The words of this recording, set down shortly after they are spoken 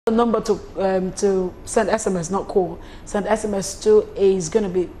a number to send SMS, not call. Send SMS to is going to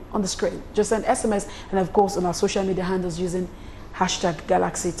be on the screen. Just send SMS, and of course on our social media handles using hashtag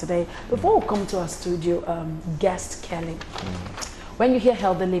Galaxy Today. Before we come to our studio guest, Kelly, when you hear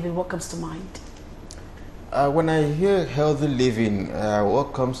healthy living, what comes to mind? When I hear healthy living,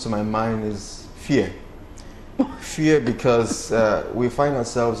 what comes to my mind is fear. Fear because we find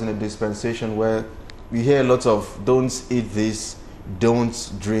ourselves in a dispensation where we hear a lot of don't eat this,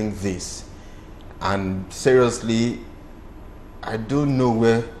 don't drink this. And seriously, I don't know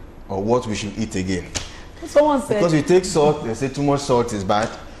where or what we should eat again. Someone said, because you take salt, they say too much salt is bad.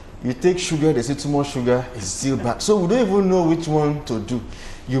 You take sugar, they say too much sugar is still bad. So we don't even know which one to do.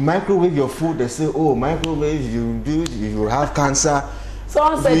 You microwave your food, they say, oh, microwave, you have cancer.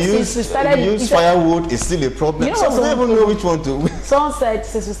 Someone said, since we started use firewood, it's still a problem. You know, so we don't even know which one to. Someone said,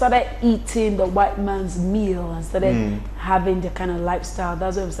 since we started eating the white man's meal and started having the kind of lifestyle,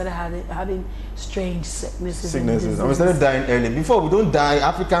 that's why we started having strange sicknesses. And we started dying early. Before, we don't die,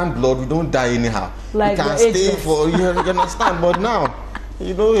 African blood, we don't die anyhow. Like we can stay for, you understand, but now,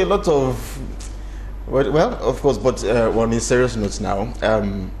 you know, a lot of, well, of course, but on a serious note now,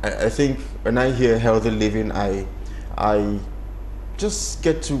 I think when I hear healthy living, I just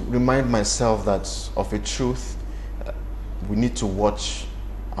get to remind myself that of a truth, we need to watch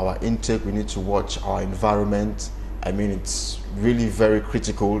our intake, we need to watch our environment. I mean, it's really very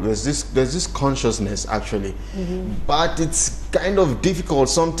critical. There's this consciousness actually, but it's kind of difficult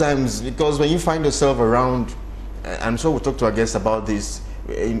sometimes because when you find yourself around, I'm sure we'll talk to our guests about this,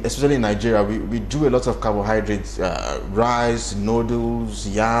 especially in Nigeria, we do a lot of carbohydrates, rice, noodles,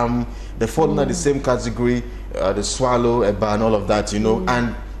 yam, they fall under the same category, the swallow, eba, and all of that, you know,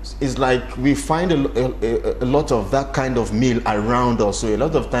 and it's like we find a lot of that kind of meal around us. So a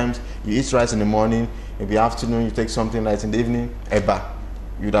lot of times you eat rice in the morning, in the afternoon you take something light, in the evening, eba.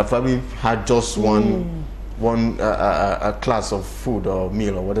 You'd have probably had just one class of food or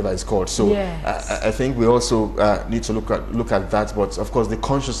meal or whatever it's called. So I think we also need to look at that. But of course, the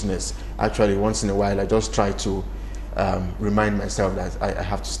consciousness, actually, once in a while, I just try to remind myself that I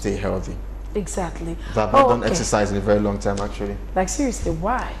have to stay healthy. Exactly. I've not done exercise in a very long time, actually. Like, seriously,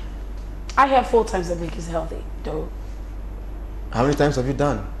 why? I have 4 times a week is healthy, though. How many times have you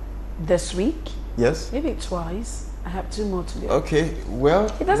done? This week? Yes. Maybe twice. I have 2 more to do. Okay, well.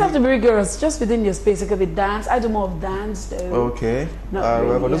 It doesn't have to be rigorous, just within your space. It could be dance. I do more of dance, though. Okay. Really,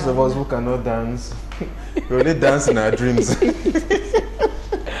 well, for those of us who cannot dance, we only dance in our dreams.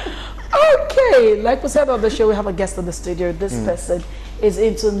 Okay, like we said on the show, we have a guest on the studio. This person is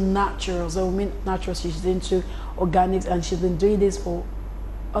into naturals. I mean, naturals. She's into organics, and she's been doing this for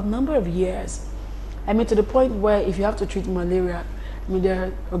a number of years. I mean, to the point where if you have to treat malaria, I mean, there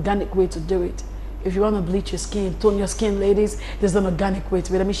are organic way to do it. If you want to bleach your skin, tone your skin, ladies, there's an organic way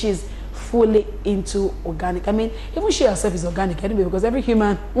to it. I mean, she's fully into organic. I mean, even she herself is organic anyway, because every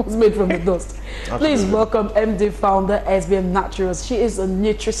human was made from the dust. Please welcome MD founder, SBM Naturals. She is a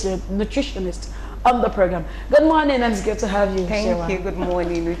nutritionist on the program. Good morning, and it's good to have you. Thank you. Good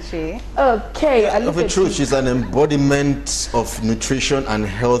morning, Uche. Okay. Of the truth, she's an embodiment of nutrition and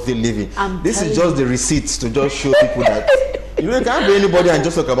healthy living. This is just the receipts to just show people that you can't be anybody and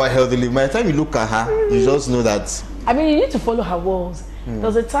just talk about healthy living. By the time you look at her, you just know that. I mean, you need to follow her walls. There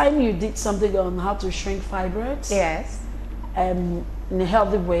was a time you did something on how to shrink fibroids. Yes. In a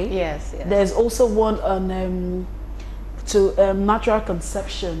healthy way. Yes. There's also one on natural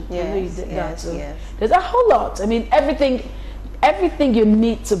conception. Yes. I know you did that too. Yes. There's a whole lot. I mean, everything you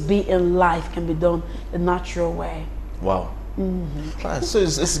need to be in life can be done the natural way. Wow. So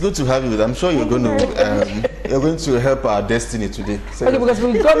it's good to have you. I'm sure you're going to help our destiny today. Okay, because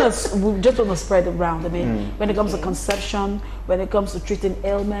we just want to spread it around. I mean, when it comes to conception, when it comes to treating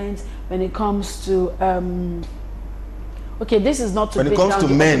ailments, when it comes to okay, this is not to. When it comes to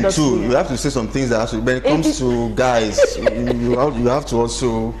men too, you have to say some things that actually. When it comes to guys, you have to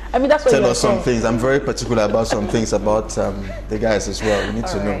also. I mean, that's what tell us some things. I'm very particular about some things about the guys as well. We need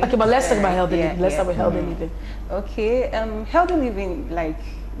to know. Okay, but let's talk about healthy living. Let's talk about healthy living. Okay, healthy living, like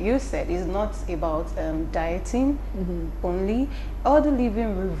you said, is not about dieting only. Healthy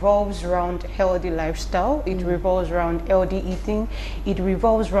living revolves around healthy lifestyle. It revolves around healthy eating. It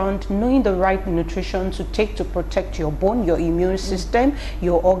revolves around knowing the right nutrition to take to protect your bone, your immune system,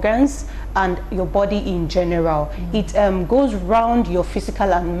 your organs, and your body in general. It goes around your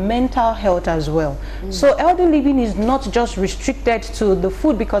physical and mental health as well. So healthy living is not just restricted to the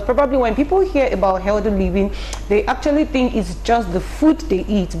food, because probably when people hear about healthy living, they actually think it's just the food they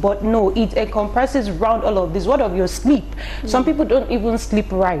eat, but no, it encompasses around all of this. What of your sleep? Some people don't even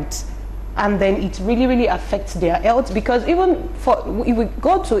sleep right. and then it really affects their health. Because even if we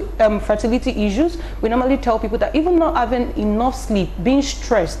go to fertility issues, we normally tell people that even not having enough sleep, being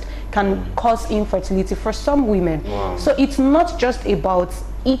stressed, can cause infertility for some women. Wow. So it's not just about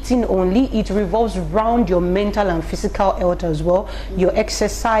eating only, it revolves around your mental and physical health as well, your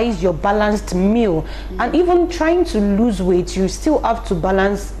exercise, your balanced meal, and even trying to lose weight, you still have to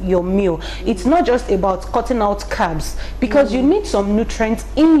balance your meal. It's not just about cutting out carbs, because you need some nutrients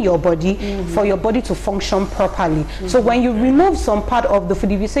in your body for your body to function properly. So when you remove some part of the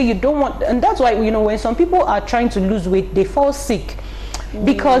food, if you say you don't want, and that's why, you know, when some people are trying to lose weight, they fall sick,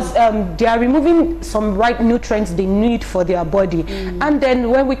 because they are removing some right nutrients they need for their body. And then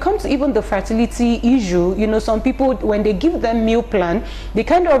when we come to even the fertility issue, you know, some people, when they give them meal plan, they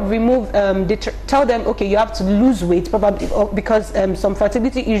kind of remove, they tell them, okay, you have to lose weight, probably because some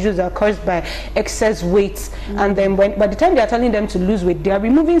fertility issues are caused by excess weight. And then by the time they are telling them to lose weight, they are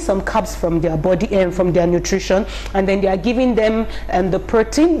removing some carbs from their body and from their nutrition, and then they are giving them the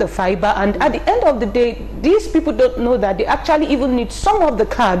protein, the fiber, and at the end of the day, these people don't know that they actually even need some of the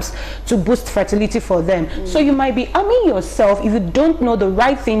carbs to boost fertility for them. So you might be harming yourself if you don't know the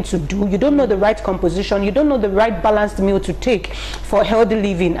right thing to do, you don't know the right composition, you don't know the right balanced meal to take for healthy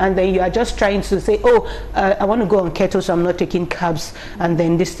living, and then you are just trying to say, oh, I want to go on keto, so I'm not taking carbs, and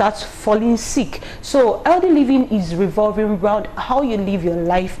then they start falling sick. So healthy living is revolving around how you live your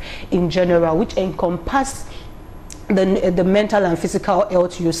life in general, which encompasses the mental and physical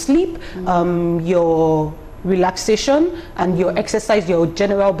health, your sleep, your relaxation, and your exercise, your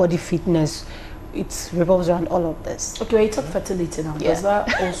general body fitness. It revolves around all of this. Okay, when you talk fertility now, does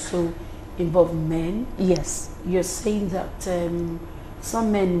that also involve men? Yes. You're saying that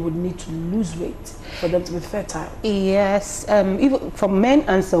some men would need to lose weight for them to be fertile? Yes, even for men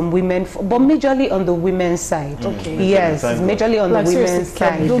and some women, but majorly on the women's side. Okay. Yes, majorly on the women's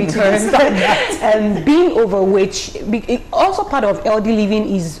side, because being overweight, also part of healthy living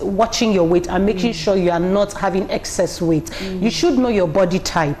is watching your weight and making sure you are not having excess weight. You should know your body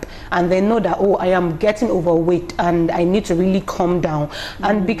type, and then know that, oh, I am getting overweight and I need to really calm down.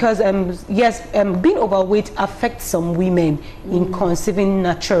 And because yes, being overweight affects some women in conceiving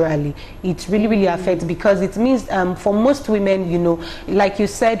naturally. It really affects, because it means for most women, you know, like you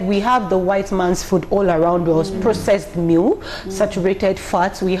said, we have the white man's food all around us, processed meal, saturated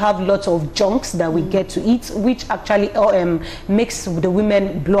fats, we have lots of junks that we get to eat, which actually makes the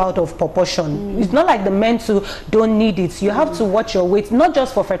women blow out of proportion. It's not like the men too don't need it. You have to watch your weight, not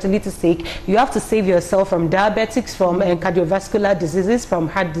just for fertility's sake. You have to save yourself from diabetics, from cardiovascular diseases, from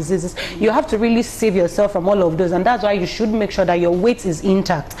heart diseases. You have to really save yourself from all of those, and that's why you should make sure that your weight is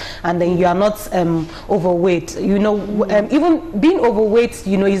intact, and then you are not overweight. You know, even being overweight,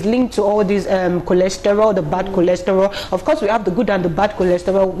 you know, is linked to all these cholesterol, the bad cholesterol. Of course, we have the good and the bad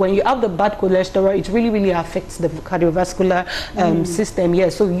cholesterol. When you have the bad cholesterol, it really affects the cardiovascular system. Yeah,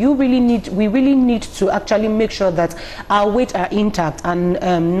 so we really need to actually make sure that our weight are intact and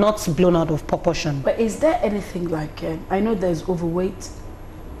not blown out of proportion. But is there anything like, I know there's overweight,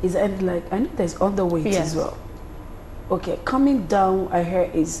 is there anything like, I know there's underweight as well. Okay, coming down, I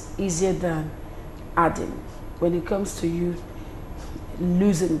hear, is easier than adding. When it comes to you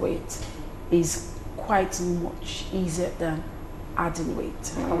losing weight, is quite much easier than adding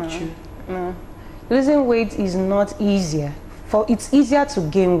weight. How about you? No. Losing weight is not easier. It's easier to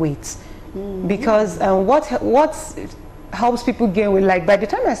gain weight, because what helps people gain weight, like by the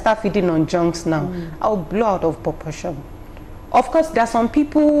time I start feeding on junks now, I'll blow out of proportion. Of course, there are some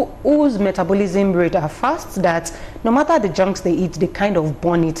people whose metabolism rate are fast, that no matter the junks they eat, they kind of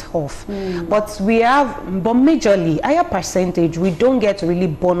burn it off. But majorly, higher percentage, we don't get to really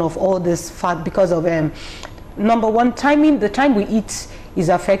burn off all this fat because of, number one, timing. The time we eat is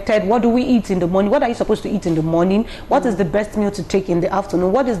affected. What do we eat in the morning? What are you supposed to eat in the morning? What is the best meal to take in the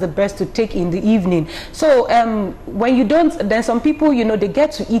afternoon? What is the best to take in the evening? So when you don't, then some people, you know, they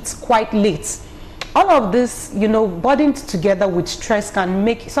get to eat quite late. All of this, you know, burdened together with stress can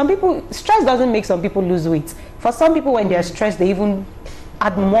make some people, stress doesn't make some people lose weight. For some people, when they're stressed, they even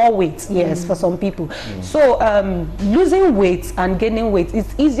add more weight. Yes, for some people. So losing weight and gaining weight,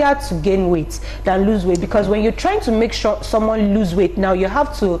 it's easier to gain weight than lose weight, because when you're trying to make sure someone lose weight, now you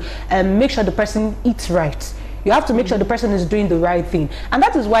have to make sure the person eats right. You have to make sure the person is doing the right thing. And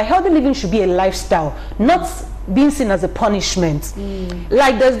that is why healthy living should be a lifestyle, not being seen as a punishment.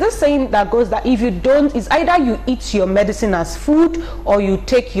 Like there's this saying that goes that if you don't, it's either you eat your medicine as food, or you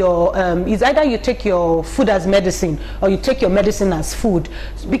take your it's either you take your food as medicine, or you take your medicine as food,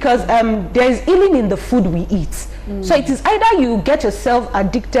 because there is healing in the food we eat. So it is either you get yourself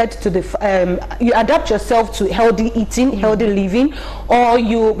addicted to the you adapt yourself to healthy eating, healthy living, or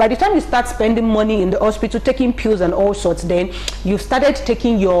you, by the time you start spending money in the hospital taking pills and all sorts, then you've started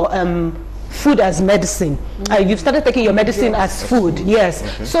taking your food as medicine. You've started taking your medicine as food. Yes.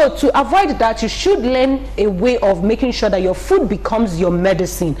 Okay. So to avoid that, you should learn a way of making sure that your food becomes your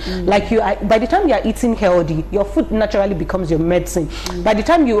medicine. Like you are, by the time you are eating healthy, your food naturally becomes your medicine. By the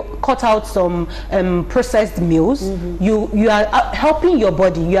time you cut out some processed meals, you are helping your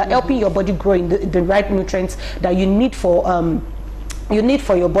body. You are helping your body grow in the right nutrients that you need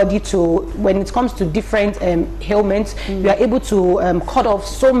for your body to, when it comes to different ailments, you are able to cut off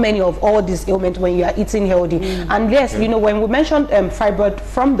so many of all these ailments when you are eating healthy. And yes, you know, when we mentioned fibroid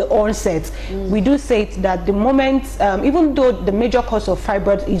from the onset, we do say that the moment, even though the major cause of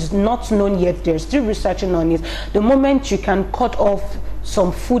fibroid is not known yet, they're still researching on it, the moment you can cut off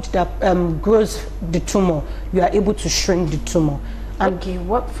some food that grows the tumor, you are able to shrink the tumor. Okay,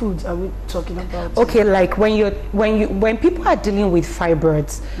 what foods are we talking about? Okay, like when people are dealing with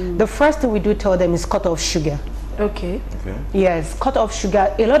fibroids, the first thing we do tell them is cut off sugar. Okay. Yes, cut off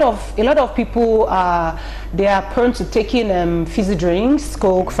sugar. A lot of people they are prone to taking fizzy drinks,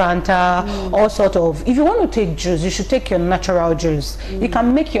 Coke, Fanta, all sort of. If you want to take juice, you should take your natural juice. You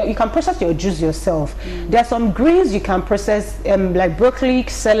can process your juice yourself. There are some greens you can process, like broccoli,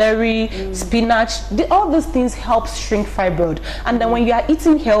 celery, spinach. All those things help shrink fibroid. And then when you are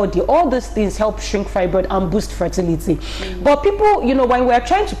eating healthy, all those things help shrink fibroid and boost fertility. But people, you know, when we are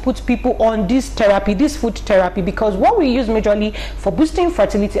trying to put people on this therapy, this food therapy, because what we use majorly for boosting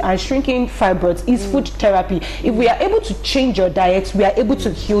fertility and shrinking fibroids is food therapy. If we are able to change your diet, we are able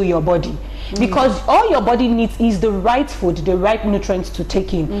to heal your body. Because all your body needs is the right food, the right nutrients to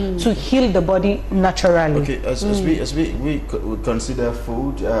take in to heal the body naturally. Okay, as we consider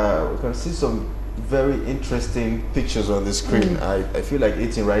food, we can see some very interesting pictures on the screen. I feel like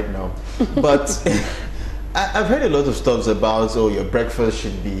eating right now. But I've heard a lot of stuff about, oh, your breakfast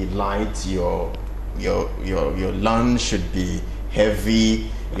should be light, your lunch should be heavy,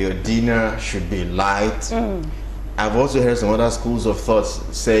 your dinner should be light. I've also heard some other schools of thoughts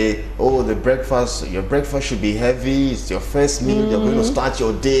say, oh, your breakfast should be heavy, it's your first meal, you're going to start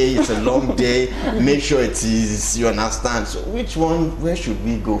your day, it's a long day, make sure it is, you understand. So which one, where should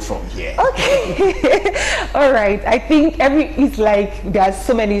we go from here? Okay. All right, I think it's like there's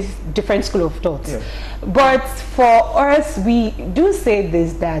so many different school of thoughts. But for us, we do say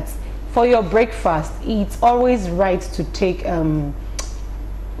this, that for your breakfast, it's always right to take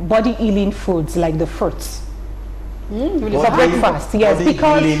body healing foods like the fruits. For breakfast, yes,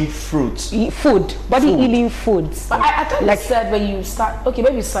 because healing fruits. Body healing foods. But I thought like you said when you start, okay,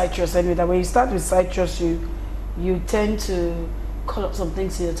 maybe citrus anyway, that when you start with citrus, you tend to cut up some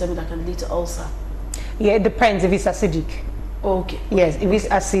things in your tummy that can lead to ulcer. Yeah, it depends if it's acidic. Okay. Yes, if it's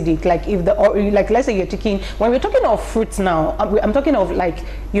acidic, like if like let's say you're taking, when we're talking of fruits now, I'm talking of like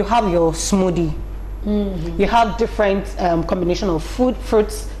you have your smoothie. You have different combination of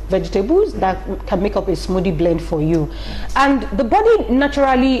fruits, vegetables that can make up a smoothie blend for you. And the body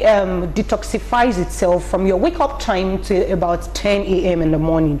naturally detoxifies itself from your wake up time to about 10 a.m. in the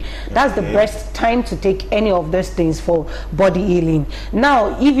morning. That's the best time to take any of those things for body healing.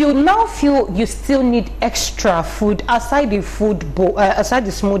 Now, if you now feel you still need extra food aside the food bowl, aside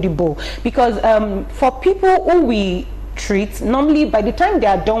the smoothie bowl, because for people who we treat, normally by the time they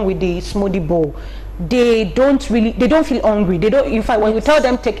are done with the smoothie bowl, they don't feel hungry. They don't, in fact, when we tell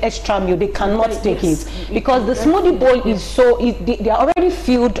them take extra meal, they cannot take it, because the smoothie bowl is so, they are already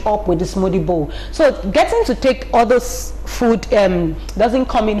filled up with the smoothie bowl. So getting to take all those food doesn't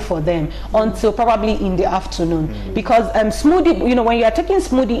come in for them until probably in the afternoon, because smoothie, you know, when you are taking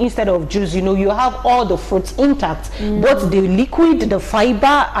smoothie instead of juice, you know, you have all the fruits intact, both the liquid, the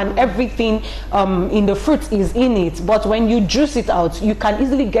fiber, and everything in the fruit is in it. But when you juice it out, you can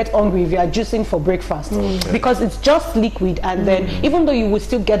easily get hungry if you are juicing for breakfast, because it's just liquid, and then even though you would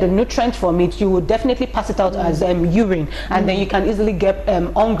still get the nutrients from it, you would definitely pass it out as urine, and then you can easily get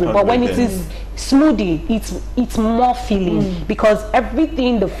hungry. But when it is smoothie, it's more filling, because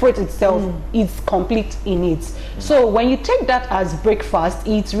everything, the fruit itself is complete in it. So when you take that as breakfast,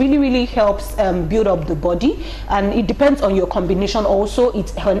 it really helps build up the body, and it depends on your combination also.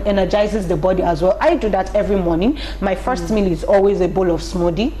 It energizes the body as well. I do that every morning. My first meal is always a bowl of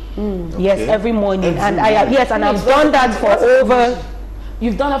smoothie. Yes, every morning. And I've done that for over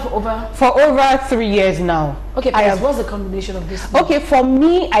You've done it for over? For over 3 years now. Okay, what's the combination of this? Okay, for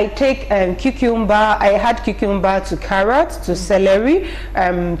me, I take cucumber. I had cucumber to carrot, to celery,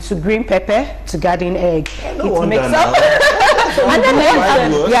 to green pepper, to garden egg. It makes up. And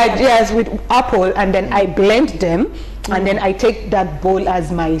then with apple, and then I blend them. And then I take that bowl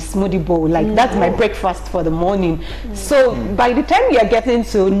as my smoothie bowl, like that's my breakfast for the morning. So by the time you're getting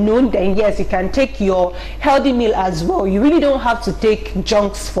to noon, then yes, you can take your healthy meal as well. You really don't have to take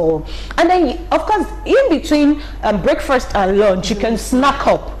junks for. And then of course, in between breakfast and lunch, you can snack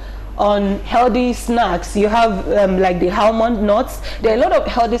up on healthy snacks. You have like the almond nuts. There are a lot of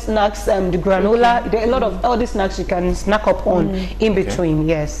healthy snacks, the granola. There are a lot of healthy snacks you can snack up on in between.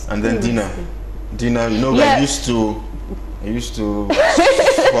 Yes. And then dinner, you know, I used to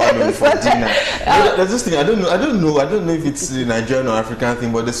swallow for dinner. There's this thing, I don't know if it's a Nigerian or African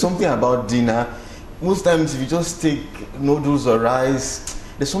thing, but there's something about dinner. Most times if you just take noodles or rice,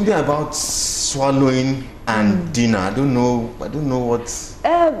 there's something about swallowing and dinner. I don't know what.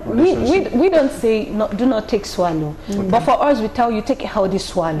 We don't say do not take swallow, but for us we tell you take a healthy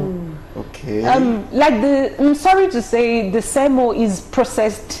swallow. Okay. Like I'm sorry to say, the semo is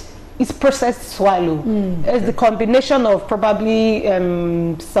processed. It's processed swallow. It's the combination of probably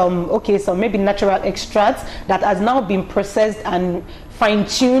some maybe natural extracts that has now been processed and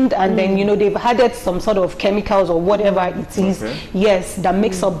fine-tuned, and then they've added some sort of chemicals or whatever it is, yes, that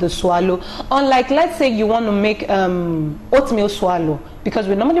makes up the swallow. Unlike, let's say you want to make oatmeal swallow, because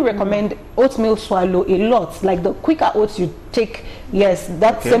we normally recommend oatmeal swallow a lot, like the quicker oats you take, yes,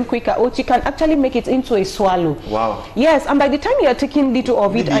 that same quicker oats, you can actually make it into a swallow. Wow. Yes, and by the time you are taking little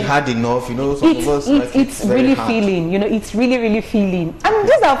of it, and hard enough, some of us it's really filling, it's really filling. And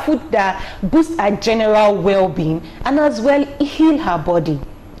these are food that boost our general well-being and as well heal our body.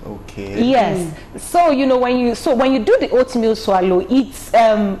 Okay. Yes. So when you do the oatmeal swallow, it's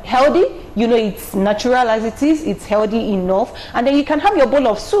healthy. It's natural as it is. It's healthy enough, and then you can have your bowl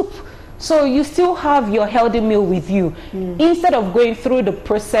of soup. So you still have your healthy meal with you, instead of going through the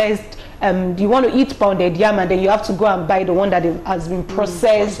processed. You want to eat pounded yam, and then you have to go and buy the one that has been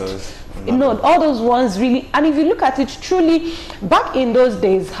processed. All those ones really. And if you look at it truly, back in those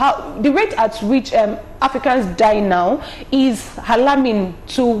days, how the rate at which Africans die now is alarming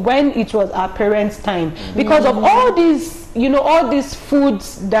to when it was our parents' time, because of all these all these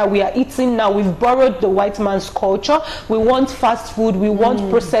foods that we are eating now. We've borrowed the white man's culture. We want fast food, we want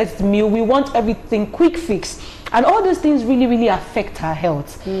processed meal, we want everything quick fix. And all these things really affect our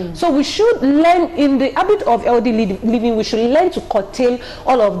health. So we should learn, in the habit of healthy living, we should learn to curtail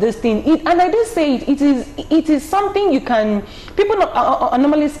all of these things. And I did say it is something you can, people are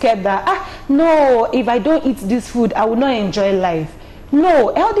normally scared that, no, if I don't eat this food, I will not enjoy life.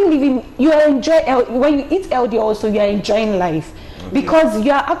 No, healthy living, you enjoy, when you eat healthy also, you are enjoying life. Because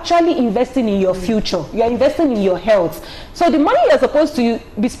you are actually investing in your future. You are investing in your health. So the money you're supposed to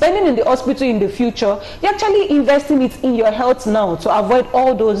be spending in the hospital in the future, you're actually investing it in your health now to avoid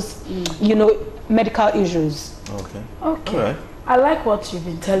all those, medical issues. Okay. All right. I like what you've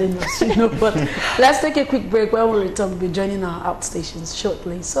been telling us, but let's take a quick break. When we return, we'll be joining our outstations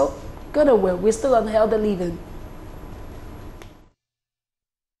shortly. So go nowhere. We're still on Healthy Living.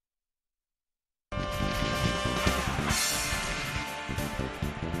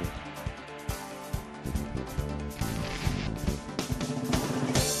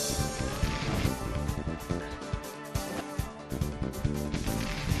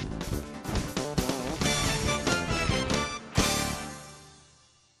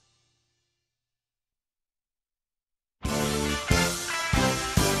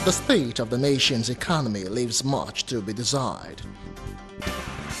 The state of the nation's economy leaves much to be desired.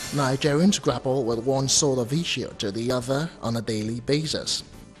 Nigerians grapple with one sort of issue to the other on a daily basis.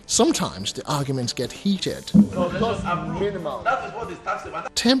 Sometimes the arguments get heated. Minimal. That is what is taxable.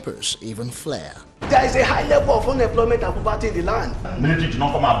 Tempers even flare. There is a high level of unemployment and poverty in the land. Military did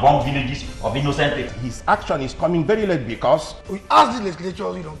not come and bomb villages of innocent people. His action is coming very late because we asked the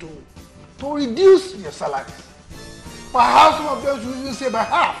legislature, to reduce your salaries. Perhaps some of them should even say by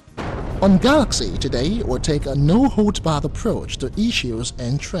half. On Galaxy today, we'll take a no-holds-barred approach to issues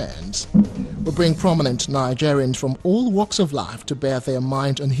and trends. We bring prominent Nigerians from all walks of life to bear their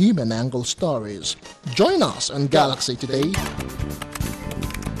mind on human angle stories. Join us on Galaxy Today.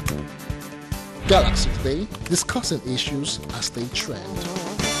 Galaxy Today, discussing issues as they trend.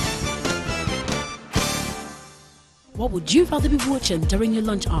 What would you rather be watching during your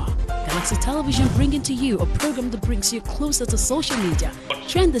lunch hour? Galaxy Television bringing to you a program that brings you closer to social media,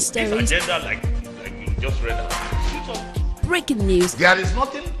 trend the stories, this agenda like you just read out. breaking news. There is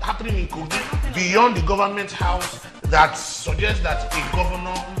nothing happening in Kogi beyond the government house that suggests that a government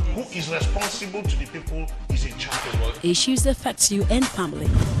who is responsible to the people is in charge. Issues that affect you and family.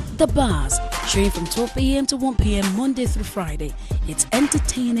 The Buzz, showing from 12 a.m. to 1 p.m. Monday through Friday. It's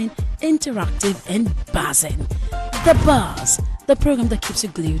entertaining, interactive, and buzzing. The Buzz, the program that keeps you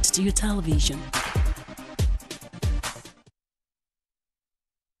glued to your television.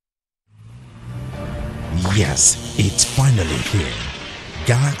 Yes, it's finally here.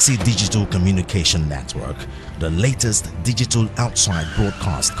 Galaxy Digital Communication Network, the latest digital outside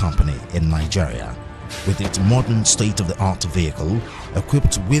broadcast company in Nigeria, with its modern state-of-the-art vehicle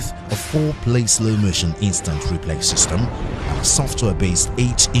equipped with a 4-play slow-motion instant replay system and a software-based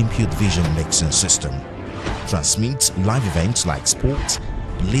 8-input vision mixing system. Transmits live events like sports,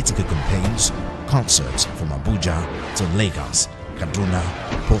 political campaigns, concerts from Abuja to Lagos, Kaduna,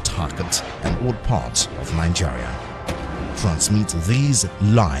 Port Harcourt, and all parts of Nigeria. Transmit these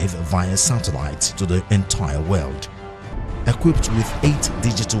live via satellite to the entire world. Equipped with 8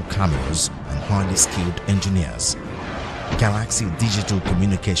 digital cameras and highly skilled engineers, Galaxy Digital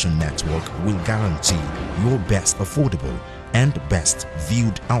Communication Network will guarantee your best affordable and best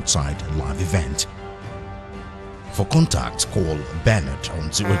viewed outside live event. For contact, call Bernard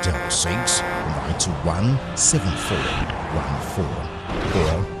on 006 921 7414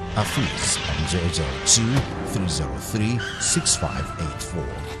 or Afiz on 002 303 6584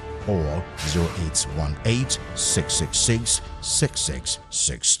 or 0818 666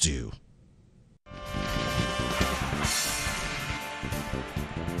 6662.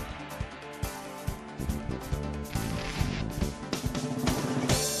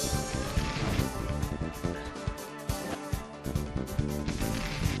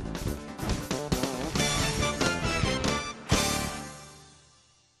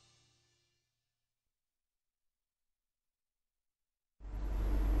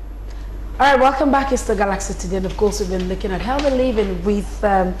 All right, welcome back. It's the Galaxy today, and of course, we've been looking at healthy living with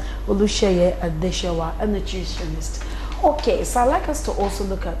Oluseye Adeshawa, a nutritionist. Okay, so I'd like us to also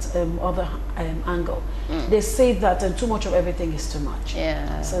look at other angle. They say that too much of everything is too much.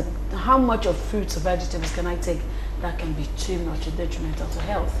 Yeah. So how much of fruits or vegetables can I take that can be too much detrimental to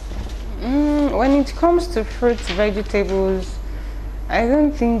health? When it comes to fruits, vegetables, I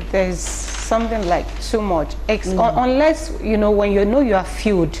don't think there's something like too much, unless when you are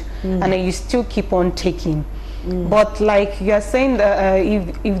fueled and then you still keep on taking. But like you are saying, that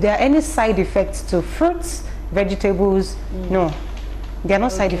if there are any side effects to fruits, vegetables, no, there are no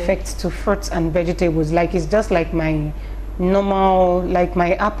side effects to fruits and vegetables. Like it's just like my normal, like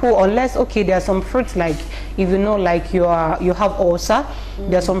my apple, unless there are some fruits, like if like you have ulcer,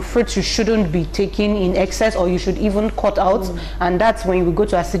 there are some fruits you shouldn't be taking in excess, or you should even cut out, and that's when we go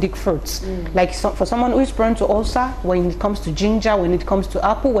to acidic fruits. Like for someone who is prone to ulcer, when it comes to ginger, when it comes to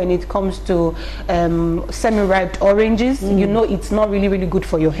apple, when it comes to semi-ripe oranges, it's not really good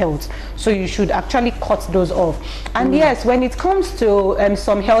for your health, so you should actually cut those off. And yes, when it comes to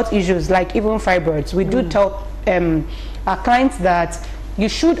some health issues like even fibroids, we do tell our clients that you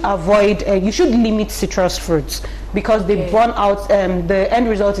should avoid, you should limit citrus fruits because they burn out, the end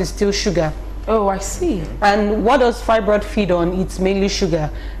result is still sugar. Oh, I see. And what does fibroid feed on? It's mainly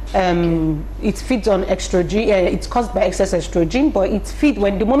sugar. It feeds on estrogen, it's caused by excess estrogen, but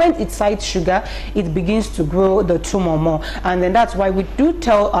when the moment it cites sugar, it begins to grow the tumor more. And then that's why we do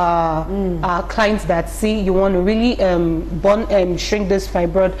tell our clients that, see, you want to really shrink this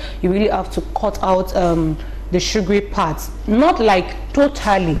fibroid, you really have to cut out the sugary parts, not like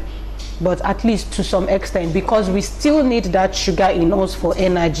totally, but at least to some extent, because we still need that sugar in us for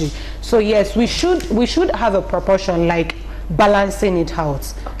energy. So yes, we should have a proportion, like balancing it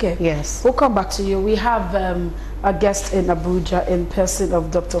out. Okay. Yes. We'll come back to you. We have a guest in Abuja in person of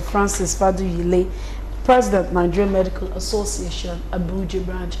Dr. Francis Faduyile, President, Nigerian Medical Association, Abuja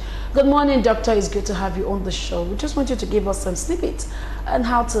branch. Good morning, Doctor. It's good to have you on the show. We just want you to give us some snippets on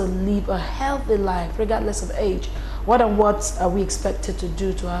how to live a healthy life, regardless of age. What are we expected to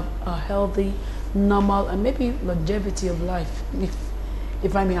do to have a healthy, normal, and maybe longevity of life,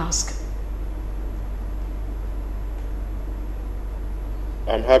 if I may ask?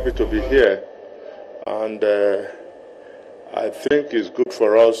 I'm happy to be here, and I think it's good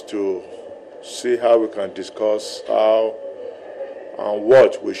for us to see how we can discuss how and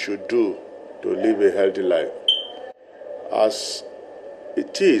what we should do to live a healthy life. As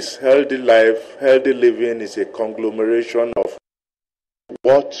it is, healthy life, healthy living is a conglomeration of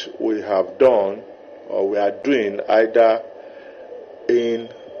what we have done or we are doing, either in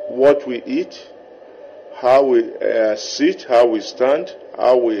what we eat, how we sit, how we stand,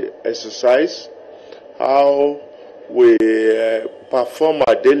 how we exercise, how we perform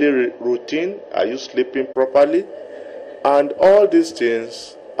our daily routine. Are you sleeping properly? And all these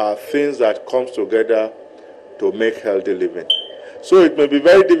things are things that come together to make healthy living. So it may be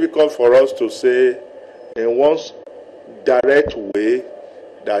very difficult for us to say in one direct way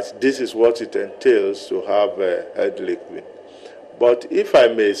that this is what it entails to have a healthy living. But if I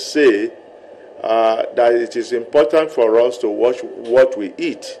may say that it is important for us to watch what we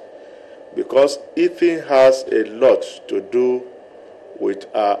eat, because eating has a lot to do with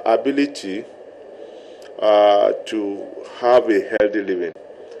our ability to have a healthy living.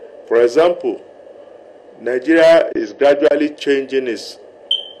 For example, Nigeria is gradually changing its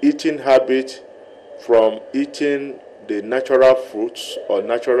eating habit from eating the natural fruits or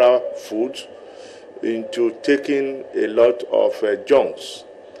natural foods into taking a lot of junks.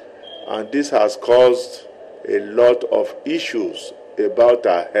 And this has caused a lot of issues about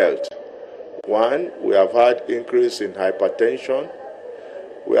our health. One, we have had increase in hypertension.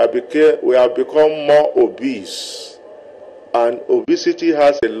 We have become more obese. And obesity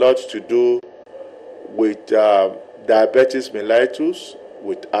has a lot to do with diabetes mellitus,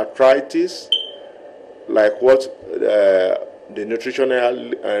 with arthritis, like what the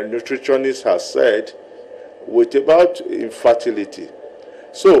nutritionist has said, with about infertility.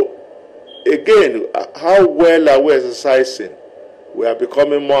 So, again, how well are we exercising? We are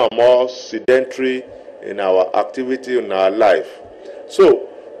becoming more and more sedentary in our activity, in our life. So,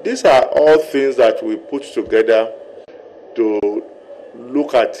 these are all things that we put together to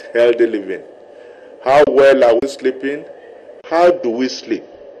look at healthy living. How well are we sleeping? How do we sleep?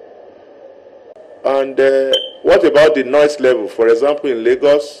 And what about the noise level? For example, in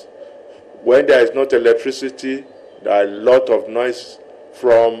Lagos, when there is not electricity, there are a lot of noise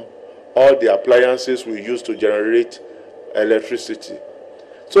from all the appliances we use to generate electricity.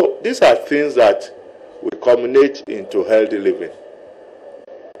 So these are things that will culminate into healthy living.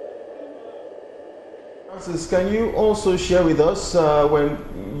 Francis, can you also share with us when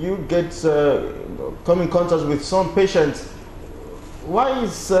you get come in contact with some patients, why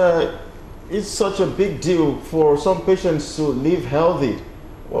is it's such a big deal for some patients to live healthy?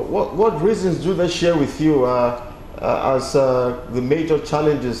 What reasons do they share with you as the major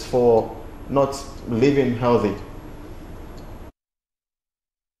challenges for not living healthy?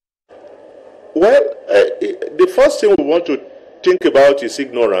 Well, the first thing we want to think about is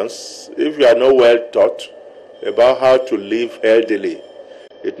ignorance. If you are not well taught about how to live healthily,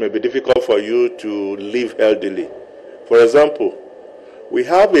 it may be difficult for you to live healthily. For example, we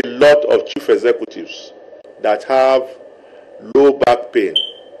have a lot of chief executives that have low back pain.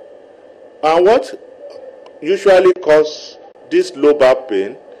 And what usually causes this low back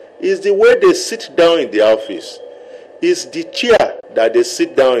pain is the way they sit down in the office. It's the chair that they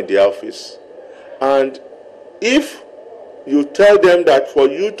sit down in the office. And if you tell them that for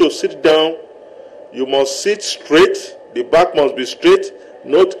you to sit down, you must sit straight, the back must be straight,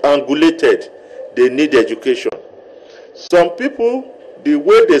 not angulated, they need education. Some people, the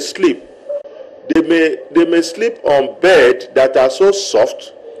way they sleep, they may sleep on bed that are so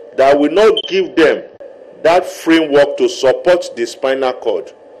soft that will not give them that framework to support the spinal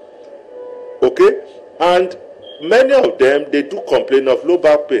cord. Okay? And many of them, they do complain of low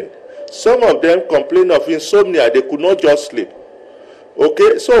back pain. Some of them complain of insomnia, they could not just sleep.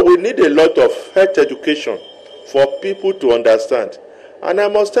 Okay? So we need a lot of health education for people to understand. And I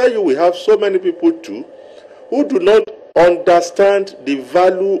must tell you, we have so many people too who do not understand the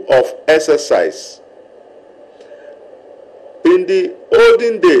value of exercise. In the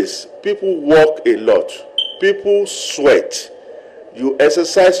olden days, people walk a lot. People sweat. You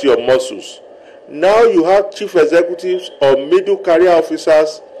exercise your muscles. Now you have chief executives or middle career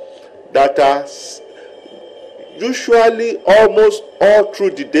officers that are usually almost all through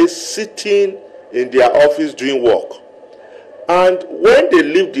the day sitting in their office doing work. And when they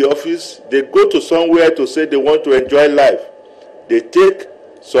leave the office, they go to somewhere to say they want to enjoy life. They take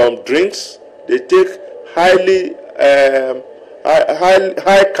some drinks, they take high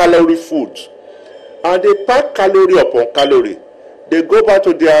calorie foods, and they pack calorie upon calorie. They go back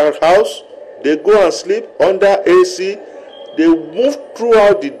to their house, they go and sleep under AC, they move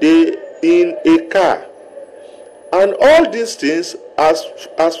throughout the day in a car. And all these things, as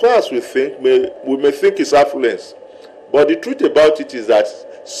far as we think, we may think is affluence. But the truth about it is that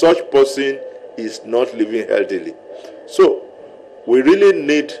such person is not living healthily. So we really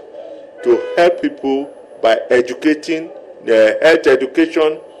need to help people by educating, health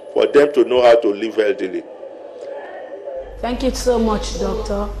education for them to know how to live healthily. Thank you so much,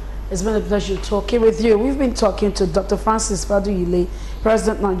 Doctor. It's been a pleasure talking with you. We've been talking to Dr. Francis Faduyile,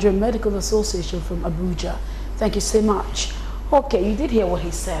 President, Nigerian Medical Association from Abuja. Thank you so much. Okay, you did hear what he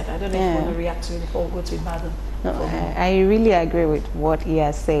said. I don't know if you want to react to it before we go to Ibadan. No, I really agree with what he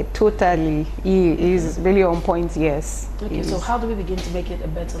has said. Totally. He is really on point, yes. Okay, so how do we begin to make it a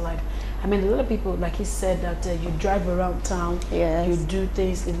better life? I mean, a lot of people, like he said, that you drive around town, you do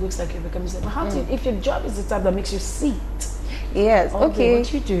things, it looks like you're becoming sick. But how do you, if your job is the type that makes you sit? Yes, okay.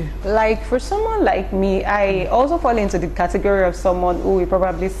 What you do? Like for someone like me, I also fall into the category of someone who will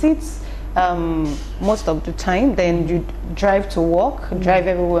probably sits most of the time, then you drive to work, drive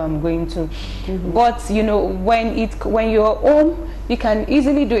everywhere I'm going to. But you know, when you're home, you can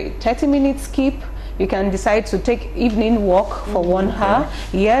easily do a 30-minute skip. You can decide to take evening walk for 1 hour.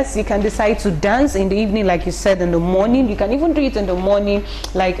 Yes, you can decide to dance in the evening, like you said, in the morning. You can even do it in the morning,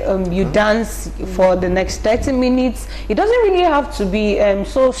 like you dance for the next 30 minutes. It doesn't really have to be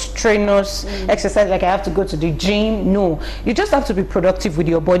so strenuous exercise, like I have to go to the gym. No, you just have to be productive with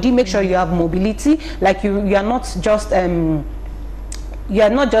your body. Make sure you have mobility, like you are not just you are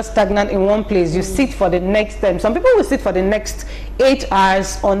not just stagnant in one place. You sit for the next some people will sit for the next 8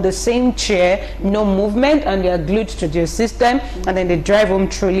 hours on the same chair, no movement, and they are glued to their system, and then they drive home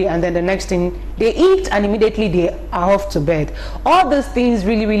truly, and then the next thing they eat and immediately they are off to bed. All these things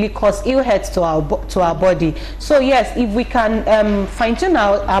really cause ill health to our body. So yes, if we can fine-tune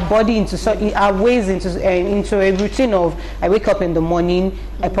our body into our ways into a routine of, I wake up in the morning,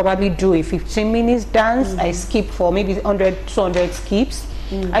 I probably do a 15 minutes dance, I skip for maybe 100 200 skips.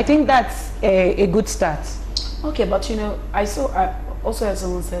 I think that's a good start. Okay, but you know, I also heard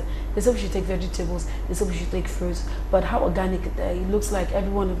someone said they said we should take vegetables, they said we should take fruits, but how organic it looks like every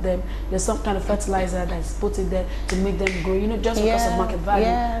one of them, there's some kind of fertilizer that's put in there to make them grow, you know, just because of market value.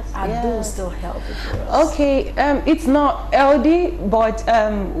 Are those still healthy for us? Okay, it's not healthy, but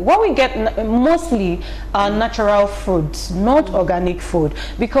what we get mostly are natural foods, not organic food,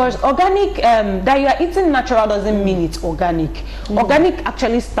 because organic, that you are eating natural doesn't mean it's organic. Organic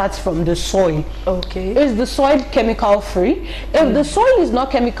actually starts from the soil. Okay. Is the soil chemical free? If the soil is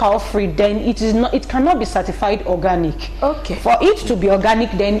not chemical free, then it cannot be certified organic. Okay. For it to be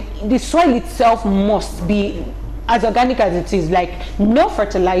organic, then the soil itself must be as organic as it is, like no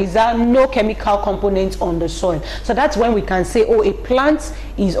fertilizer, no chemical components on the soil. So that's when we can say, oh, a plant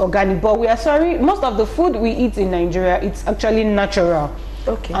is organic. But we are sorry, most of the food we eat in Nigeria, it's actually natural,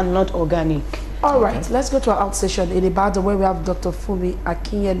 and not organic. All right, let's go to our outstation in Ibadan, where we have Dr. Funmi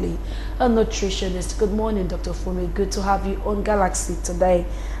Akinyele, a nutritionist. Good morning, Dr. Funmi. Good to have you on Galaxy today.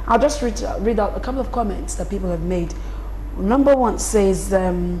 I'll just read out a couple of comments that people have made. Number one says,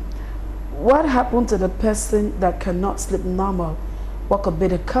 what happened to the person that cannot sleep normal? What could be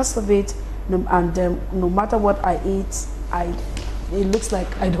the cause of it? No matter what I eat, it looks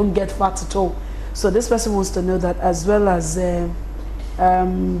like I don't get fat at all. So this person wants to know that, as well as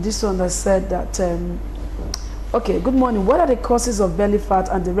this one that said that, okay, good morning. What are the causes of belly fat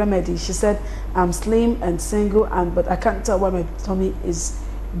and the remedy? She said, I'm slim and single, but I can't tell why my tummy is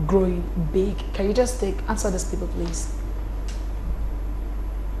growing big. Can you just answer this, people, please?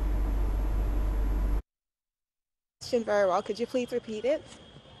 Very well. Could you please repeat it?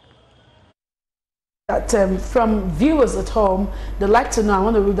 That from viewers at home, they like to know. I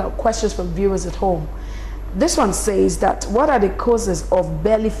want to read out questions from viewers at home. This one says that, what are the causes of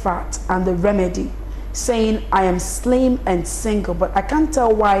belly fat and the remedy? Saying, I am slim and single, but I can't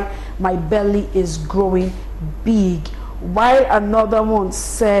tell why my belly is growing big. While another one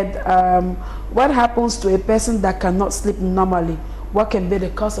said, what happens to a person that cannot sleep normally? What can be the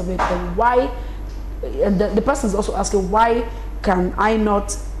cause of it, and why? And the person is also asking, why can I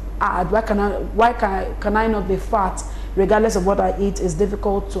not add? Why can I not be fat? Regardless of what I eat, it's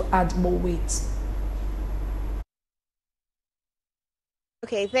difficult to add more weight.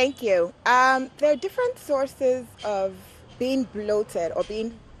 Okay, thank you. There are different sources of being bloated or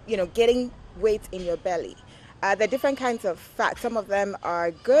being, getting weight in your belly. There are different kinds of fat. Some of them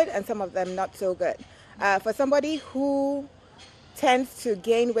are good and some of them not so good. For somebody who tends to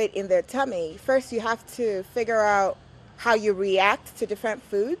gain weight in their tummy, first you have to figure out how you react to different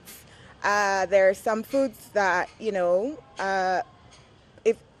foods. There are some foods that,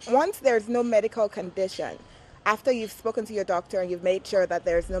 if once there's no medical condition, after you've spoken to your doctor and you've made sure that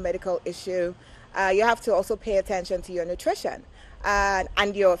there's no medical issue, you have to also pay attention to your nutrition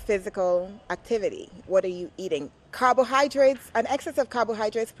and your physical activity. What are you eating? Carbohydrates, an excess of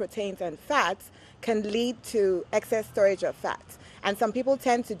carbohydrates, proteins, and fats can lead to excess storage of fats. And some people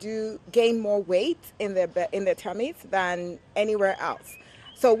tend to gain more weight in their tummies than anywhere else.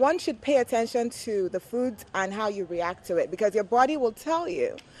 So one should pay attention to the foods and how you react to it, because your body will tell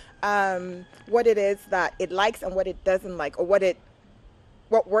you what it is that it likes and what it doesn't like, or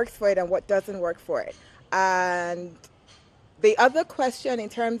what works for it and what doesn't work for it. And The other question in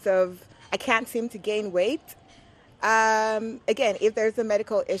terms of I can't seem to gain weight, again, if there's a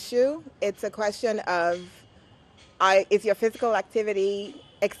medical issue, it's a question of is your physical activity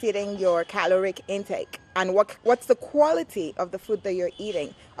exceeding your caloric intake? And what's the quality of the food that you're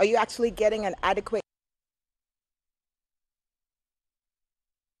eating? Are you actually getting an adequate?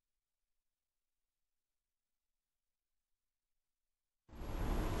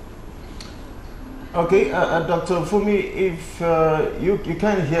 Okay, Dr. Fumi, if you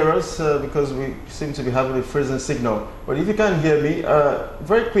can't hear us because we seem to be having a freezing signal, but if you can hear me,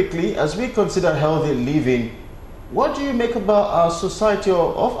 very quickly, as we consider healthy living, what do you make about our society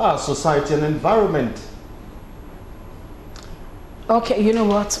or of our society and environment? Okay, you know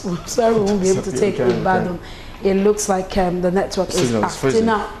what? Sorry, we won't be able to take it back. It looks like the network is acting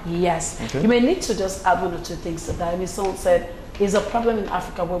up. Yes. Okay. You may need to just add one or two things to that. I mean, someone said, is a problem in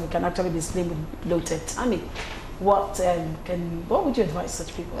Africa where we can actually be slim with bloated tummy. What would you advise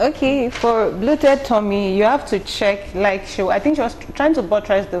such people? Okay, for bloated tummy, you have to check, like I think she was trying to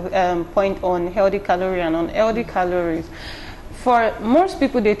buttress the point on healthy calorie and unhealthy calories. For most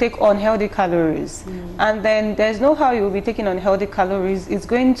people, they take unhealthy calories, and then there's no how you will be taking unhealtdy calories. It's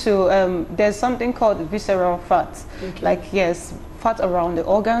going to, there's something called visceral fat, like, yes, fat around the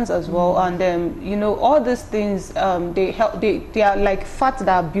organs as well, and you know, all these things, they are like fat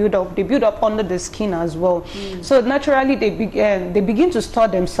that build up under the skin as well. So naturally they begin to store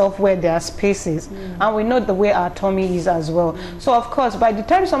themselves where there are spaces, and we know the way our tummy is as well. So of course, by the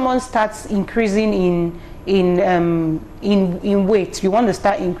time someone starts increasing in weight, you want to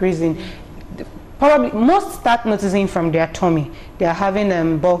start increasing, probably most start noticing from their tummy. They are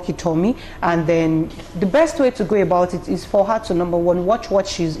having bulky tummy, and then the best way to go about it is for her to, number one, watch what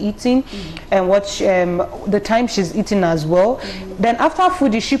she's eating and watch the time she's eating as well. Then after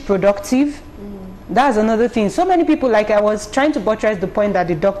food, is she productive? That's another thing. So many people, like I was trying to buttress the point that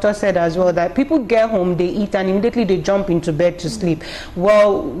the doctor said as well, that people get home, they eat, and immediately they jump into bed to sleep.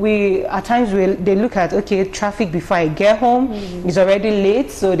 Well, at times they look at, okay, traffic before I get home, it's already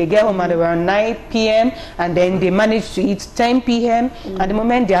late, so they get home at around 9 p.m. and then they manage to eat 10 p.m. At the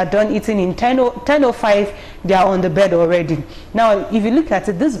moment they are done eating in 10:05, they are on the bed already. Now, if you look at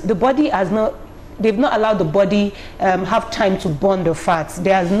it, the body has not. They've not allowed the body have time to burn the fats.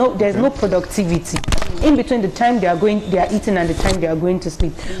 There's no productivity in between the time they are eating and the time they are going to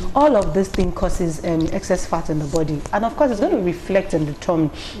sleep. All of this thing causes excess fat in the body, and of course it's going to reflect in the tummy.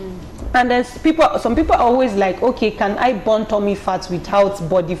 And there's some people are always like, okay, can I burn tummy fats without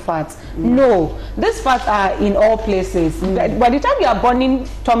body fats? No, these fats are in all places. By the time you are burning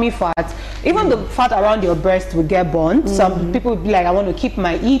tummy fat, even the fat around your breast will get burned. Some people will be like, I want to keep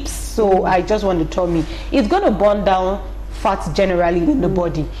my hips, so I just want the tummy. It's going to burn down fats generally in the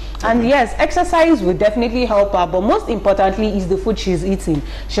body. And yes, exercise will definitely help her, but most importantly is the food she's eating.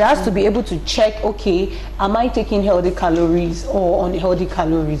 She has to be able to check, okay, am I taking healthy calories or unhealthy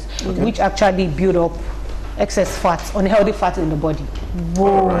calories, which actually build up excess fat, unhealthy fat in the body.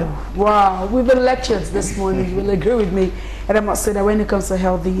 Whoa, wow, we've been lectured this morning. You will agree with me. And I must say that when it comes to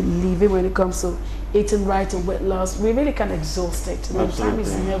healthy living, when it comes to eating right and weight loss, we really can exhaust it. Time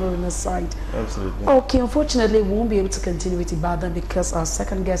is never in a sight. Absolutely. Okay, unfortunately, we won't be able to continue with Ibadan because our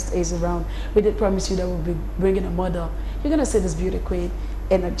second guest is around. We did promise you that we'll be bringing a model. You're going to see this beauty queen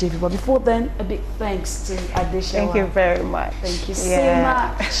in a jiffy. But before then, a big thanks to Adesha. Thank you very much. Thank you so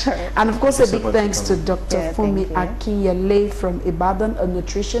much. And of course, a big thanks to Dr. Fumi Akinyele from Ibadan, a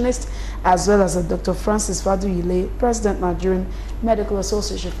nutritionist, as well as Dr. Francis Faduyile, President, Nigerian Medical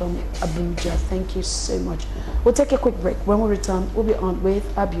Association from Abuja. Thank you so much. We'll take a quick break. When we return, we'll be on with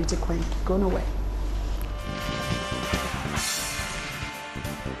our beauty queen. Going away.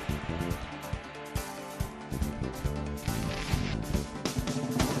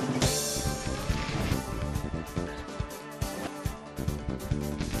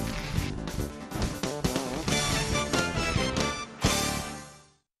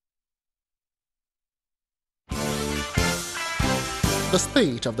 The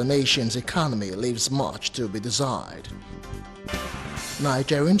state of the nation's economy leaves much to be desired.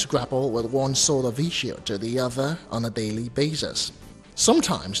 Nigerians grapple with one sort of issue to the other on a daily basis.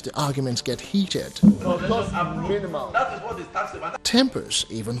 Sometimes the arguments get heated. Tempers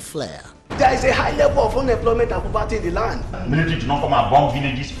even flare. There is a high level of unemployment and poverty in the land. Military do not come and bomb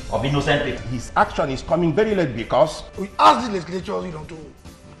villages of innocent people. His action is coming very late because we ask the legislators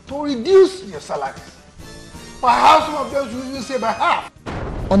to reduce your salaries. Perhaps some of them should even say by half.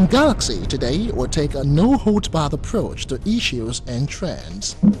 On Galaxy today, we'll take a no-holds-barred approach to issues and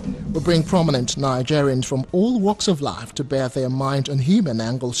trends. We bring prominent Nigerians from all walks of life to bear their mind and human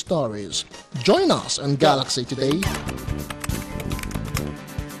angle stories. Join us on Galaxy today.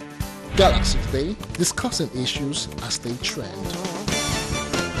 Galaxy today, discussing issues as they trend.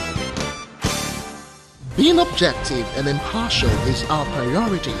 Being objective and impartial is our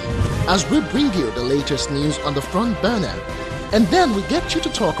priority as we bring you the latest news on the front burner. And then we get you to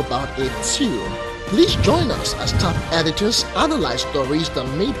talk about it too. Please join us as top editors analyze stories that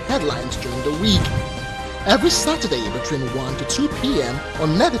made headlines during the week. Every Saturday between 1 to 2 p.m.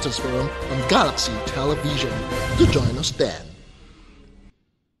 on Editors Forum on Galaxy Television. Do join us then.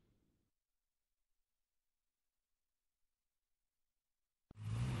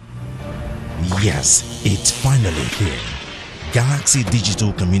 Yes, it's finally here. Galaxy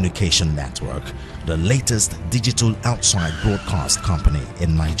Digital Communication Network, the latest digital outside broadcast company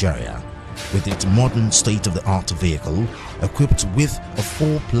in Nigeria, with its modern state-of-the-art vehicle equipped with a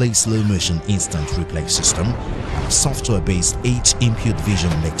 4-play slow-motion instant replay system and a software-based 8-input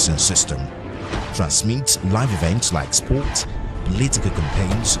vision mixing system. Transmits live events like sports, political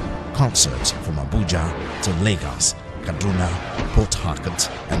campaigns, concerts from Abuja to Lagos, Kaduna, Port Harcourt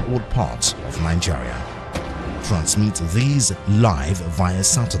and all parts of Nigeria. Transmit these live via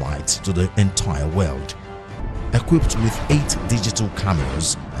satellite to the entire world. Equipped with 8 digital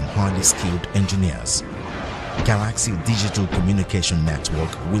cameras and highly skilled engineers, Galaxy Digital Communication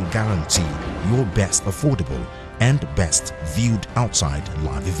Network will guarantee your best affordable and best viewed outside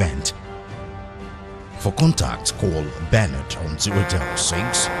live event. For contact, call Bernard on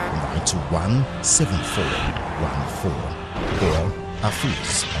 006 921 7414 or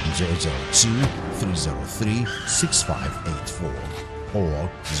Hafiz on 002 303 6584 or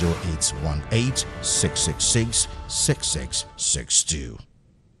 0818 666 6662.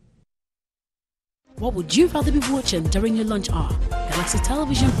 What would you rather be watching during your lunch hour? Galaxy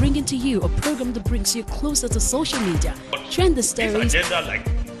Television bringing to you a program that brings you closer to social media, trend stories, agenda like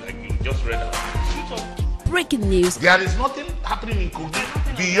you just read out. breaking news. There is nothing happening in Kogi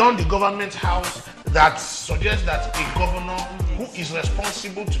beyond the government house that suggests that a governor who is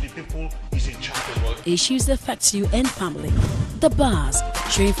responsible to the people is in charge of what. Issues that affect you and family. The Bars,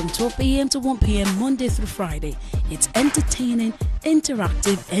 showing from 12 a.m. to 1 p.m. Monday through Friday. It's entertaining,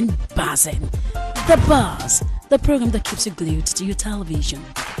 interactive, and buzzing. The Bars, the program that keeps you glued to your television.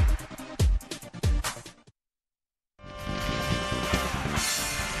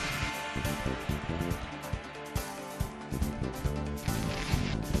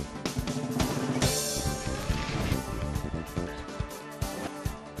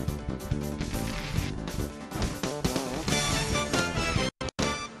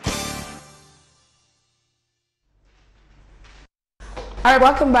 All right,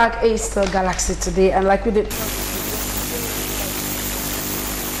 welcome back. It's the Galaxy today, and like we did.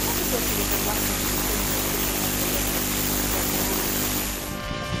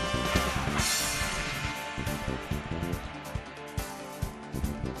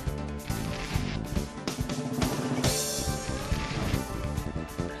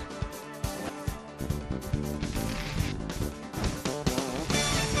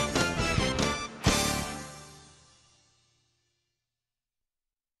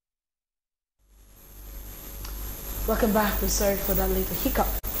 Welcome back. We're sorry for that little hiccup.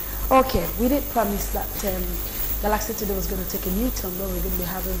 Okay, we did promise that Galaxy today was going to take a new turn, but we're going to be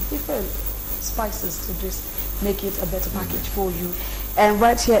having different spices to just make it a better package for you. And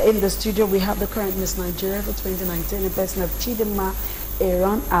right here in the studio, we have the current Miss Nigeria for 2019, the person of Chidinma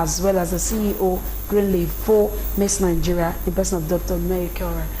Aaron, as well as the CEO Greenleaf for Miss Nigeria, the person of Dr. Mary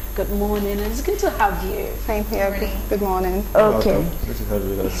Kora. Good morning, and it's good to have you. Same here. Good morning. Okay. Welcome. Good to have you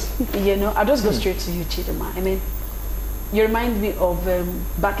with us. You know, I'll just go straight to you, Chidinma. I mean, you remind me of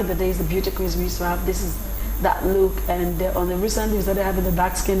back in the days, the beauty queens we used to have. This is that look, and on the recent we started having the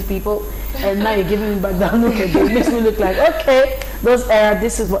dark-skinned people, and now you're giving me back that look again. It makes me look like, okay, those era,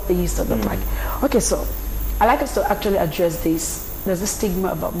 this is what they used to look like. Okay, so I like us to actually address this. There's a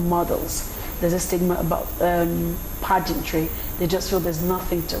stigma about models. There's a stigma about pageantry. They just feel there's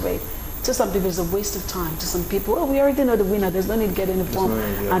nothing to it. To some people, it's a waste of time. To some people, oh, we already know the winner. There's no need to get in the form.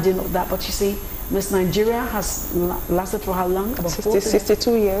 I didn't know that. But you see, Miss Nigeria has lasted for how long? About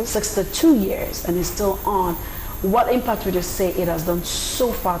 62 years. 62 years, and is still on. What impact would you say it has done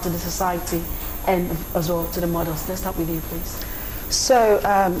so far to the society and as well to the models? Let's start with you, please. So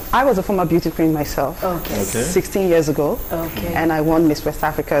I was a former beauty queen myself. Okay. 16 years ago. Okay. And I won Miss West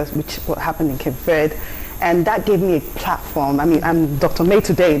Africa, which happened in Cape Verde. And that gave me a platform. I mean, I'm Dr. May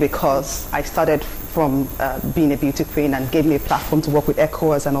today because I started from being a beauty queen and gave me a platform to work with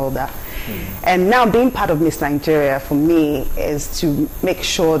ECOWAS and all that. And now being part of Miss Nigeria for me is to make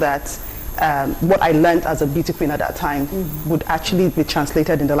sure that what I learned as a beauty queen at that time would actually be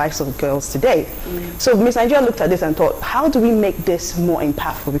translated in the lives of girls today. So Miss Nigeria looked at this and thought, how do we make this more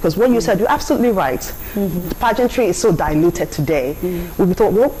impactful? Because what you said, you're absolutely right. The pageantry is so diluted today. We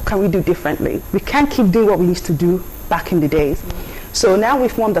thought, what can we do differently? We can't keep doing what we used to do back in the days. So now we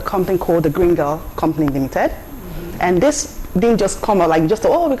formed a company called the Green Girl Company Limited. And this didn't just come out like just,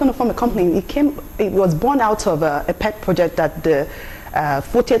 oh, we're going to form a company. It was born out of a pet project that the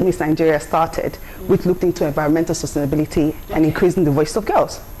 40th Miss Nigeria started, which looked into environmental sustainability and increasing the voice of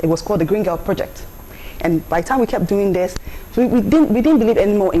girls. It was called the Green Girl Project. And by the time we kept doing this, we didn't believe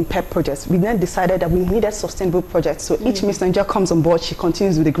anymore in pet projects. We then decided that we needed sustainable projects. So each Miss Nigeria comes on board, she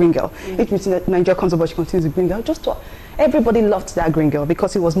continues with the Green Girl. Each Miss Nigeria comes on board, she continues with the Green Girl. Just thought everybody loved that Green Girl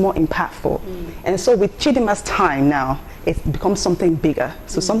because it was more impactful. And so with Chidima's time now, it's become something bigger.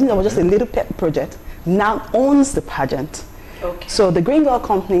 So something that was just a little pet project now owns the pageant. So the Green Girl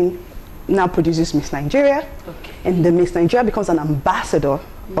Company now produces Miss Nigeria, and the Miss Nigeria becomes an ambassador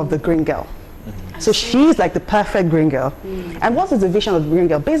of the Green Girl. So she's like the perfect Green Girl. And what is the vision of the Green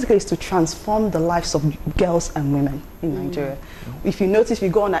Girl? Basically, is to transform the lives of girls and women in Nigeria. If you notice, if you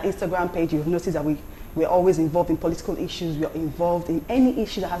go on our Instagram page, you'll notice that we're always involved in political issues. We're involved in any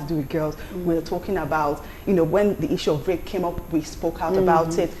issue that has to do with girls. We're talking about, you know, when the issue of rape came up, we spoke out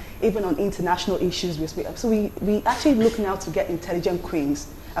about it. Even on international issues, we speak up. So we actually looking out to get intelligent queens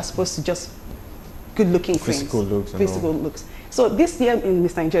as opposed to just good-looking queens. Physical looks. So this year in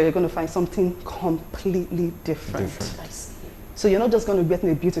Miss Nigeria, you're going to find something completely different. So you're not just going to get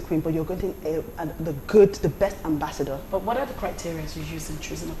a beauty queen, but you're getting the best ambassador. But what are the criteria you use in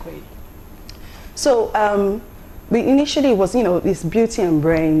choosing a queen? So initially it was, you know, this beauty and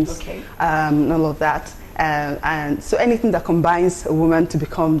brains, and all of that. And so anything that combines a woman to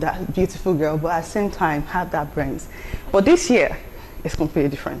become that beautiful girl, but at the same time have that brains. But this year, it's completely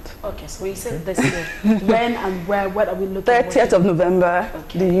different. Okay, so you said this year. When and where, what are we looking at? 30th of November,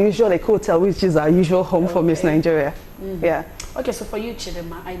 the usual hotel, which is our usual home for Miss Nigeria. Yeah. Okay, so for you,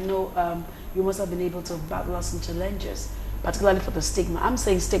 Chidima, I know you must have been able to battle some challenges, particularly for the stigma. I'm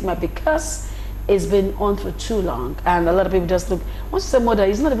saying stigma because it's been on for too long, and a lot of people just look, once you say model,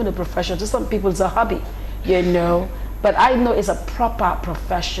 it's not even a profession. To some people, it's a hobby, you know. But I know it's a proper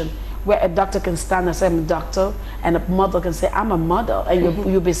profession where a doctor can stand and say, I'm a doctor, and a model can say, I'm a model, and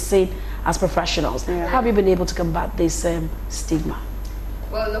you'll be seen as professionals. How have you been able to combat this stigma?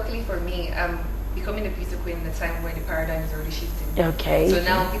 Well, luckily for me, becoming a beauty queen in the time where the paradigm is already shifting. Okay. So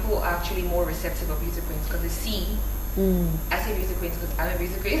now people are actually more receptive of beauty queens because they see, I say beauty queens because I'm a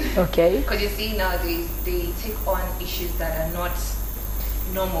beauty queen. Okay. Because you see nowadays, they take on issues that are not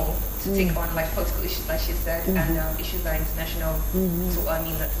normal to take on, like political issues, like she said, and issues that are international, so I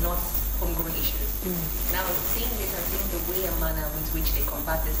mean, not homegrown issues. Now, seeing this and seeing the way and manner with which they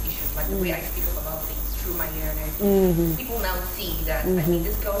combat these issues, like the way I speak up about things through my hair and everything, people now see that, I mean,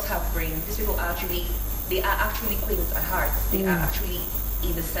 these girls have brains, these people are actually, they are actually queens at heart, they are actually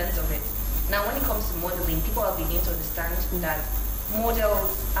in the sense of it. Now, when it comes to modeling, people are beginning to understand that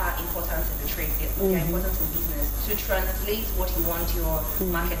models are important in the trade, they are important in business. To translate what you want your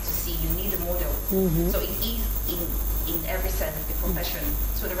market to see, you need a model. So it is in every sense the profession.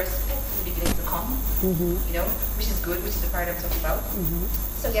 So the respect is beginning to come, you know, which is good, which is the paradigm I'm talking about.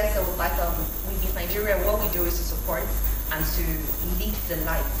 So yes, so like with Miss Nigeria, what we do is to support and to lead the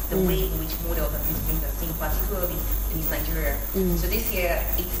light, the way in which models and beauty queens are seen, particularly in Miss Nigeria. So this year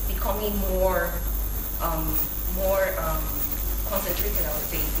it's becoming more concentrated, I would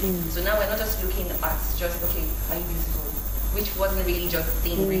say. So now we're not just looking at just, okay, are you beautiful? Which wasn't really just a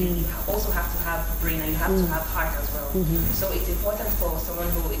thing, really. You also have to have brain and you have to have heart as well. So it's important for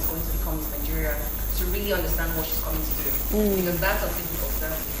someone who is going to become Miss Nigeria to really understand what she's coming to do. Because that's something we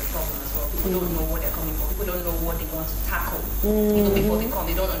observe is a problem as well. People don't know what they're coming for. People don't know what they want to tackle. Even before they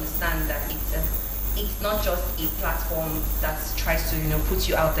come, they don't understand that it's not just a platform that tries to, you know, put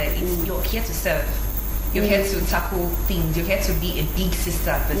you out there. It's, you're here to serve. You're here to tackle things. You're here to be a big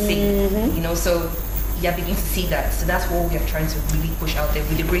sister, per se. You know, so you're beginning to see that. So that's what we are trying to really push out there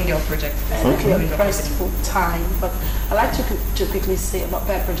with the Green Girl Project. Okay, pressed for time, but I'd like to quickly say about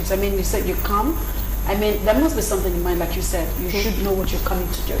pet projects. I mean, you said you come. I mean, there must be something in mind, like you said. You should know what you're coming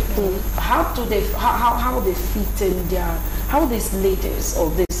to do. How do they? How they fit in their? How these ladies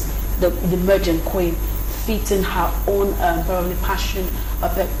or the emerging queen fit in her own probably passion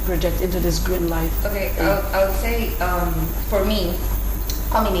of that project into this green life? Okay, I would say for me,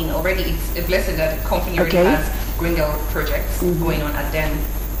 coming in already, it's a blessing that the company already has Green Girl projects going on at them,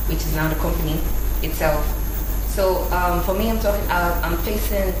 which is now the company. itself. So for me, I'm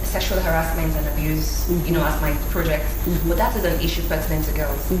facing sexual harassment and abuse, you know, as my project. But that is an issue pertinent to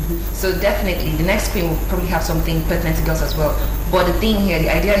girls. So definitely, the next screen will probably have something pertinent to girls as well. But the thing here, the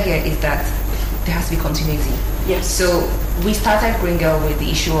idea here is that there has to be continuity. Yes. So we started Green Girl with the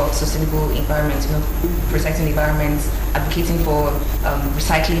issue of sustainable environment, you know, protecting the environment, advocating for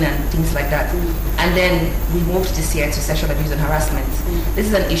recycling and things like that. And then we moved this year to sexual abuse and harassment. This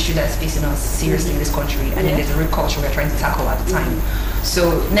is an issue that's facing us seriously in this country, and then there's a real culture we're trying to tackle at the time.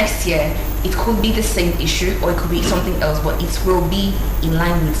 So next year, it could be the same issue, or it could be something else, but it will be in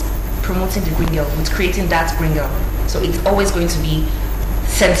line with promoting the Green Girl, with creating that Green Girl. So it's always going to be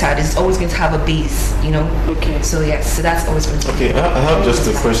centered, it's always going to have a base, you know. Okay. So yes, so that's always going to be. Okay, I have just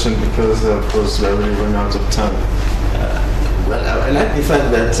a question because of course we're really running out of time. Well, I like the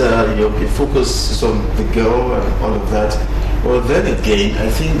fact that your focus is on the girl and all of that. Well, then again, I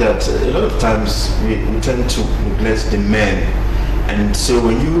think that a lot of times we tend to neglect the men, and so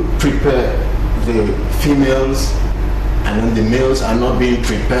when you prepare the females and then the males are not being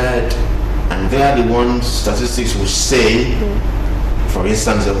prepared, and they are the ones statistics will say. For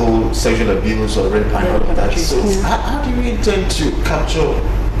instance, the whole sexual abuse or rape and all of that. So how do you intend to capture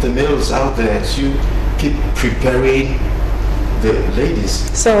the males out there to keep preparing the ladies?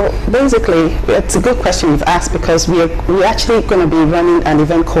 So basically, it's a good question you've asked, because we're actually going to be running an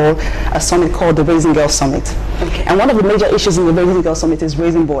event called a summit called the Raising Girls Summit. Okay. And one of the major issues in the Raising Girls Summit is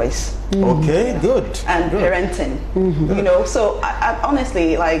raising boys. Okay, good. And parenting. You know, so I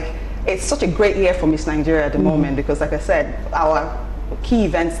honestly, like, it's such a great year for Miss Nigeria at the moment, because like I said, our key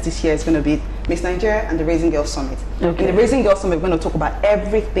events this year is going to be Miss Nigeria and the Raising Girls Summit. Okay. In the Raising Girls Summit, we're going to talk about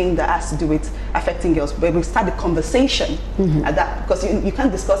everything that has to do with affecting girls. But we start the conversation at that, because you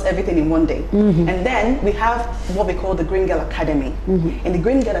can't discuss everything in one day. And then we have what we call the Green Girl Academy. And the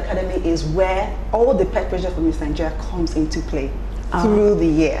Green Girl Academy is where all the peer pressure for Miss Nigeria comes into play through the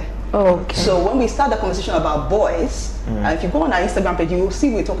year. Okay. So when we start the conversation about boys, if you go on our Instagram page, you will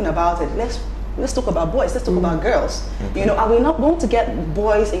see we're talking about it. Let's talk about boys, let's talk about girls. You know, and we not want to get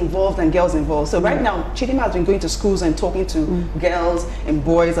boys involved and girls involved. So right now, Chidima has been going to schools and talking to girls and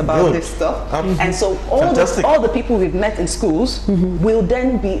boys about this stuff. And so all the people we've met in schools will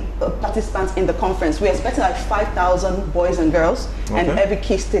then be participants in the conference. We're expecting like 5,000 boys and girls and every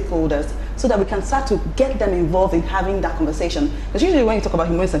key stakeholders, so that we can start to get them involved in having that conversation. Because usually when you talk about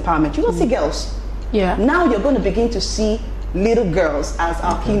human empowerment, you don't see girls. Yeah. Now you're going to begin to see little girls as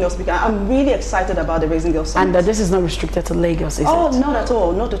our keynote speaker. I'm really excited about the Raising Girls Summit. And this is not restricted to Lagos, is it? Oh, not at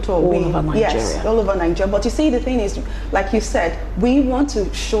all, not at all. All over Nigeria. Yes, all over Nigeria. But you see, the thing is, like you said, we want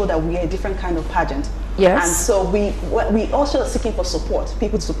to show that we are a different kind of pageant. Yes. And so we also are seeking for support,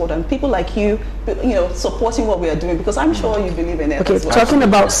 people to support, and people like you know, supporting what we are doing, because I'm sure you believe in it. Okay, as well. Talking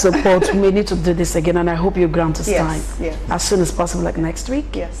about support, we need to do this again, and I hope you grant us time. Yes. As soon as possible, like next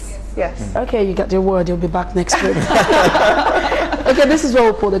week. Yes. Yes. Okay, you got your word. You'll be back next week. Okay, this is where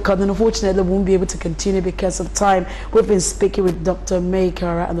we'll pull the curtain. Unfortunately, we won't be able to continue because of time. We've been speaking with Dr. May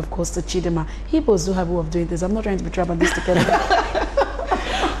Kara and, of course, the Chidima. Igbos do have a way of doing this. I'm not trying to be tribalistic.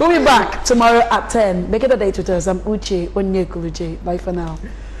 We'll be back tomorrow at 10. Make it a date with us. I'm Uche Onyekuluche. Bye for now.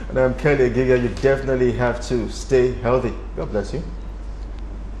 And I'm Kelly Giga. You definitely have to stay healthy. God bless you.